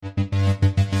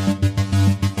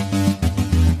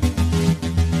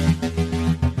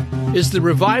Is the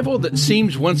revival that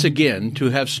seems once again to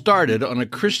have started on a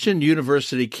Christian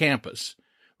university campus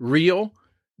real,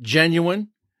 genuine,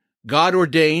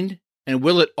 God-ordained, and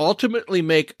will it ultimately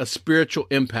make a spiritual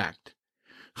impact?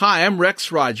 Hi, I'm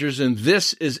Rex Rogers, and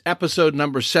this is episode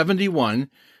number 71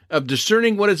 of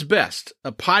Discerning What Is Best,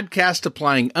 a podcast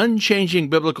applying unchanging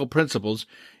biblical principles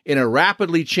in a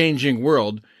rapidly changing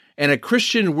world and a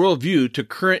Christian worldview to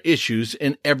current issues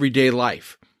in everyday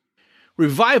life.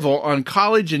 Revival on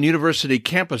college and university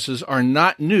campuses are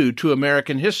not new to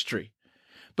American history,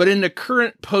 but in the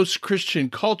current post-Christian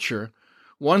culture,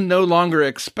 one no longer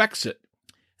expects it.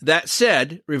 That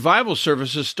said, revival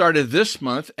services started this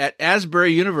month at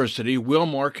Asbury University,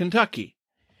 Wilmore, Kentucky.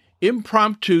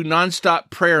 Impromptu nonstop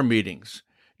prayer meetings,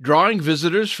 drawing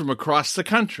visitors from across the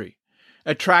country,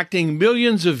 attracting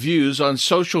millions of views on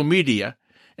social media,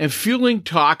 and fueling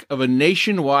talk of a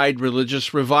nationwide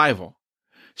religious revival.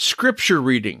 Scripture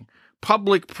reading,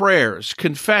 public prayers,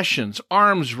 confessions,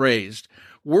 arms raised,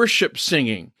 worship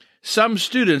singing, some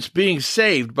students being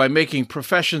saved by making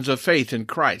professions of faith in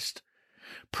Christ.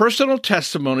 Personal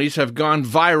testimonies have gone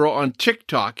viral on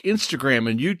TikTok, Instagram,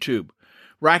 and YouTube,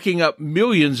 racking up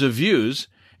millions of views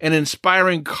and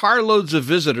inspiring carloads of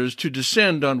visitors to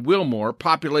descend on Wilmore,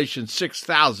 population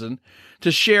 6,000,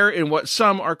 to share in what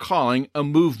some are calling a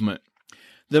movement.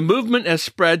 The movement has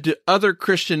spread to other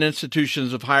Christian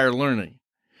institutions of higher learning.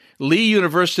 Lee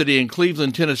University in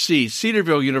Cleveland, Tennessee,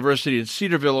 Cedarville University in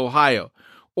Cedarville, Ohio,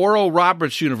 Oral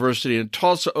Roberts University in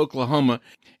Tulsa, Oklahoma,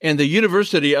 and the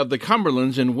University of the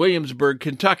Cumberlands in Williamsburg,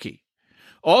 Kentucky.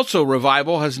 Also,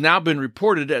 revival has now been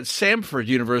reported at Samford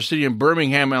University in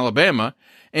Birmingham, Alabama,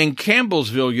 and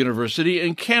Campbellsville University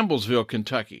in Campbellsville,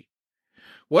 Kentucky.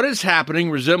 What is happening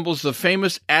resembles the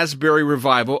famous Asbury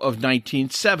revival of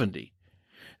 1970.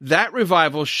 That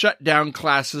revival shut down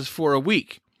classes for a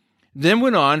week, then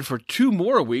went on for 2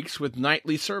 more weeks with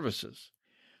nightly services.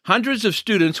 Hundreds of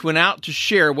students went out to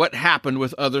share what happened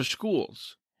with other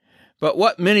schools. But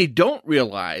what many don't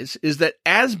realize is that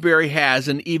Asbury has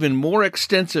an even more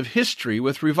extensive history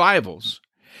with revivals,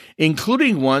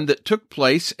 including one that took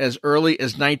place as early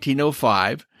as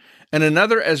 1905 and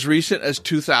another as recent as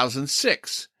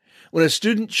 2006, when a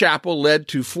student chapel led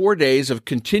to 4 days of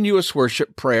continuous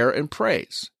worship, prayer, and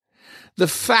praise. The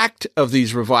fact of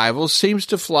these revivals seems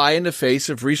to fly in the face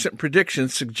of recent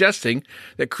predictions suggesting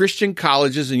that Christian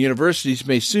colleges and universities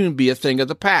may soon be a thing of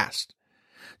the past.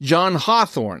 John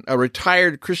Hawthorne, a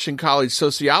retired Christian college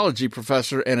sociology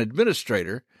professor and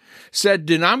administrator, said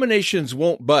denominations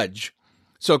won't budge,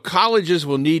 so colleges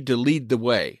will need to lead the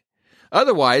way.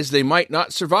 Otherwise, they might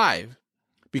not survive,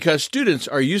 because students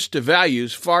are used to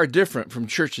values far different from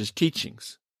church's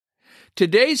teachings.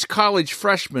 Today's college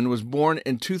freshman was born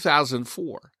in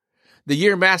 2004, the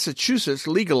year Massachusetts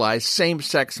legalized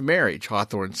same-sex marriage,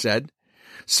 Hawthorne said,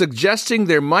 suggesting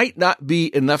there might not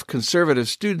be enough conservative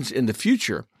students in the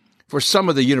future for some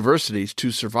of the universities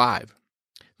to survive.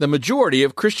 The majority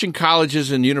of Christian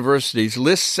colleges and universities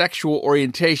list sexual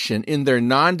orientation in their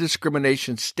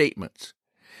non-discrimination statements,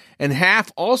 and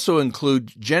half also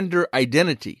include gender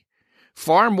identity,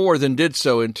 far more than did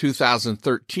so in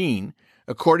 2013,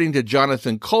 according to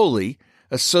Jonathan Coley,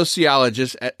 a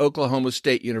sociologist at Oklahoma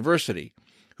State University,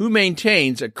 who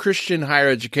maintains a Christian higher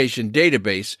education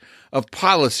database of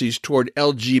policies toward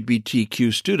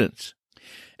LGBTQ students.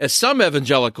 At some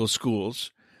evangelical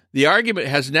schools, the argument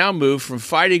has now moved from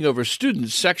fighting over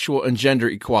students' sexual and gender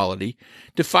equality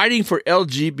to fighting for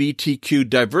LGBTQ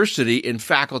diversity in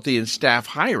faculty and staff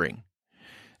hiring.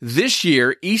 This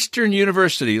year, Eastern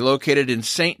University, located in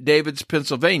St. David's,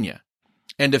 Pennsylvania,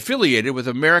 and affiliated with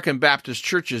American Baptist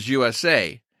Churches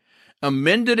USA,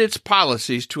 amended its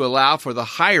policies to allow for the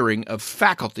hiring of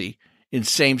faculty in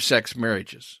same-sex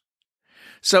marriages.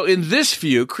 So in this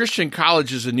view, Christian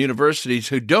colleges and universities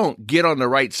who don't get on the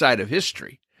right side of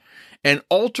history and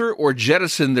alter or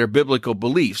jettison their biblical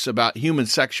beliefs about human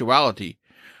sexuality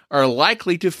are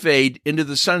likely to fade into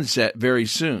the sunset very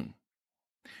soon.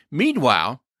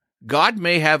 Meanwhile, God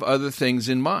may have other things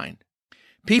in mind.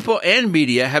 People and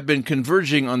media have been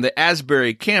converging on the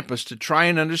Asbury campus to try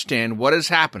and understand what is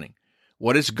happening.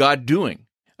 What is God doing?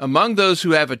 Among those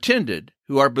who have attended,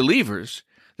 who are believers,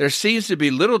 there seems to be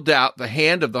little doubt the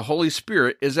hand of the Holy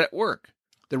Spirit is at work.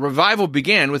 The revival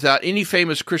began without any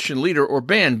famous Christian leader or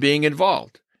band being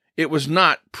involved. It was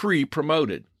not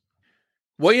pre-promoted.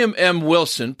 William M.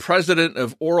 Wilson, president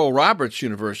of Oral Roberts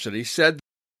University, said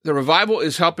the revival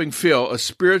is helping fill a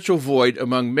spiritual void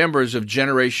among members of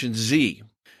Generation Z.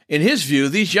 In his view,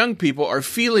 these young people are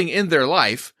feeling in their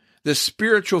life this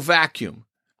spiritual vacuum,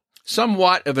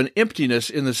 somewhat of an emptiness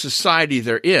in the society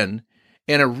they're in,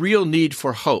 and a real need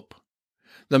for hope.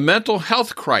 The mental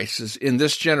health crisis in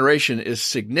this generation is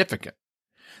significant.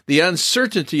 The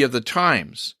uncertainty of the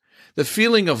times, the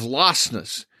feeling of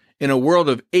lostness in a world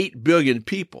of 8 billion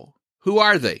people. Who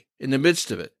are they in the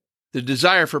midst of it? The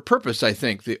desire for purpose, I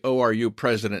think, the ORU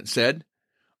president said.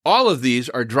 All of these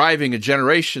are driving a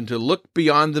generation to look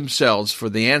beyond themselves for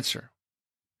the answer.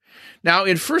 Now,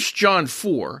 in 1 John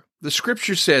 4, the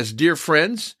scripture says, "Dear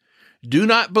friends, do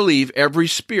not believe every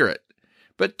spirit,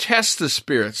 but test the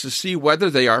spirits to see whether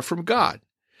they are from God,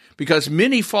 because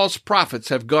many false prophets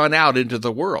have gone out into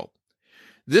the world.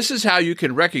 This is how you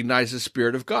can recognize the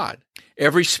Spirit of God.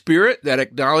 Every spirit that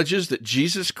acknowledges that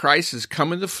Jesus Christ has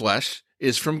come in the flesh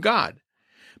is from God,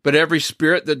 but every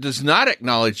spirit that does not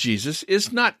acknowledge Jesus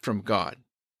is not from God."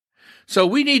 So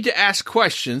we need to ask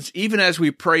questions even as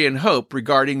we pray and hope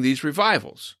regarding these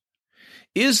revivals.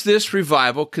 Is this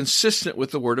revival consistent with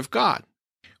the Word of God?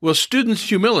 Will students'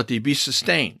 humility be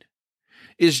sustained?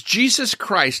 Is Jesus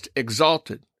Christ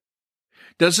exalted?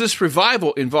 Does this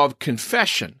revival involve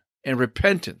confession and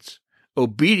repentance,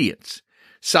 obedience,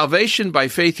 salvation by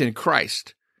faith in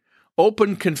Christ,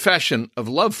 open confession of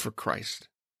love for Christ?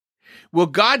 Will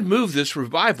God move this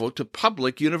revival to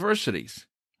public universities?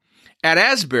 At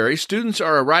Asbury, students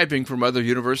are arriving from other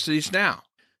universities now.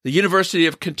 The University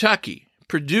of Kentucky,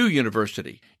 Purdue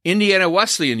University, Indiana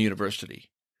Wesleyan University,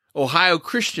 Ohio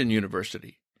Christian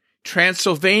University,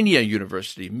 Transylvania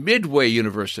University, Midway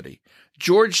University,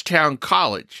 Georgetown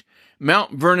College,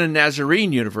 Mount Vernon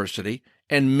Nazarene University,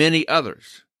 and many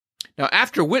others. Now,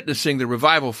 after witnessing the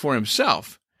revival for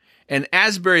himself, an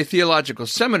Asbury Theological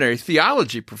Seminary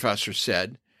theology professor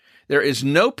said, "There is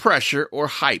no pressure or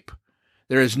hype.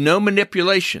 There is no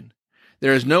manipulation.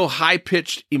 There is no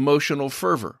high-pitched emotional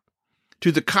fervor.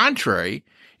 To the contrary,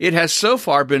 it has so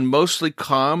far been mostly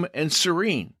calm and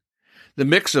serene. The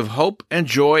mix of hope and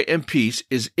joy and peace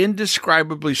is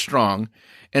indescribably strong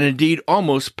and indeed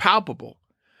almost palpable,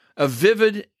 a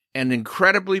vivid and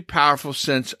incredibly powerful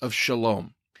sense of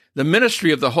shalom. The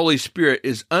ministry of the Holy Spirit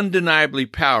is undeniably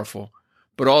powerful,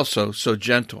 but also so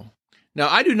gentle." Now,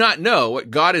 I do not know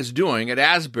what God is doing at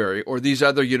Asbury or these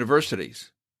other universities,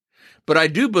 but I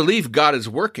do believe God is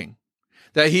working,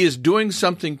 that he is doing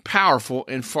something powerful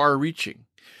and far-reaching.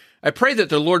 I pray that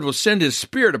the Lord will send his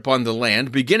Spirit upon the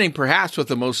land, beginning perhaps with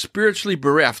the most spiritually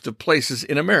bereft of places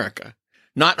in America.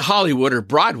 Not Hollywood or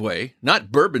Broadway,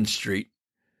 not Bourbon Street,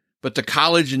 but the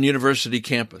college and university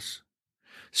campus.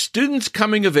 Students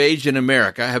coming of age in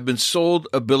America have been sold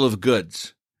a bill of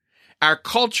goods. Our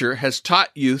culture has taught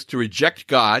youth to reject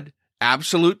God,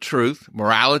 absolute truth,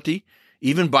 morality,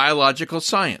 even biological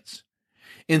science.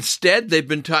 Instead, they've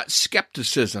been taught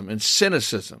skepticism and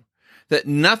cynicism, that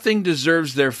nothing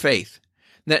deserves their faith,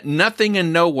 that nothing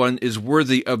and no one is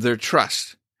worthy of their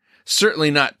trust, certainly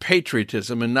not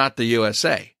patriotism and not the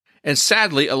USA. And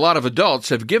sadly, a lot of adults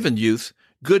have given youth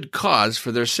good cause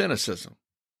for their cynicism.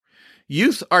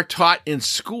 Youth are taught in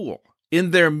school,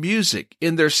 in their music,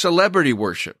 in their celebrity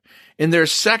worship, in their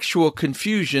sexual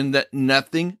confusion that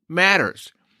nothing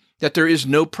matters, that there is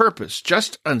no purpose,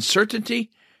 just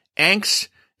uncertainty, angst,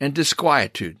 and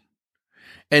disquietude.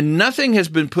 And nothing has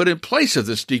been put in place of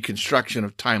this deconstruction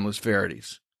of timeless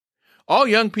verities. All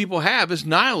young people have is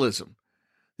nihilism.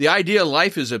 The idea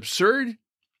life is absurd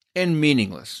and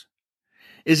meaningless.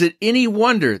 Is it any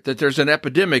wonder that there's an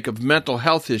epidemic of mental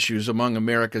health issues among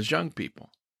America's young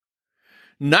people?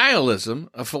 Nihilism,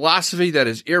 a philosophy that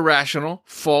is irrational,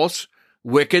 false,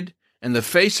 wicked, and the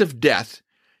face of death,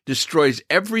 destroys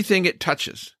everything it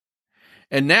touches.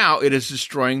 And now it is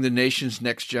destroying the nation's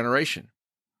next generation,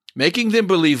 making them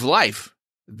believe life,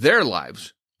 their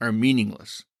lives, are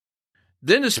meaningless.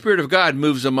 Then the Spirit of God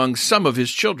moves among some of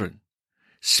his children,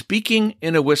 speaking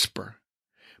in a whisper.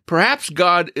 Perhaps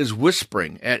God is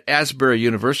whispering at Asbury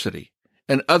University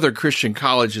and other Christian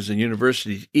colleges and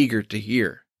universities eager to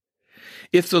hear.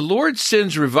 If the Lord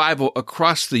sends revival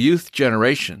across the youth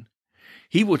generation,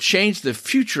 he will change the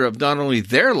future of not only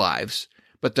their lives,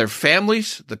 but their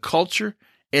families, the culture,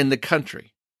 and the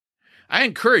country. I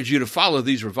encourage you to follow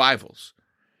these revivals.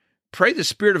 Pray the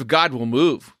Spirit of God will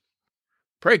move.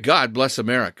 Pray God bless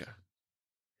America.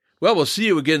 Well, we'll see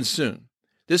you again soon.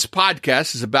 This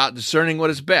podcast is about discerning what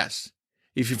is best.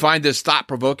 If you find this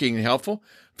thought-provoking and helpful,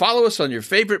 follow us on your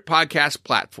favorite podcast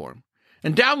platform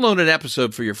and download an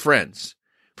episode for your friends.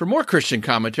 For more Christian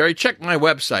commentary, check my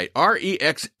website,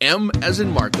 REXM as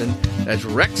in Martin, that's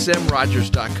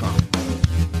rexmrogers.com.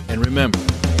 And remember,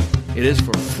 it is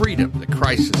for freedom that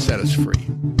Christ has set us free.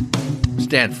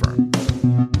 Stand firm.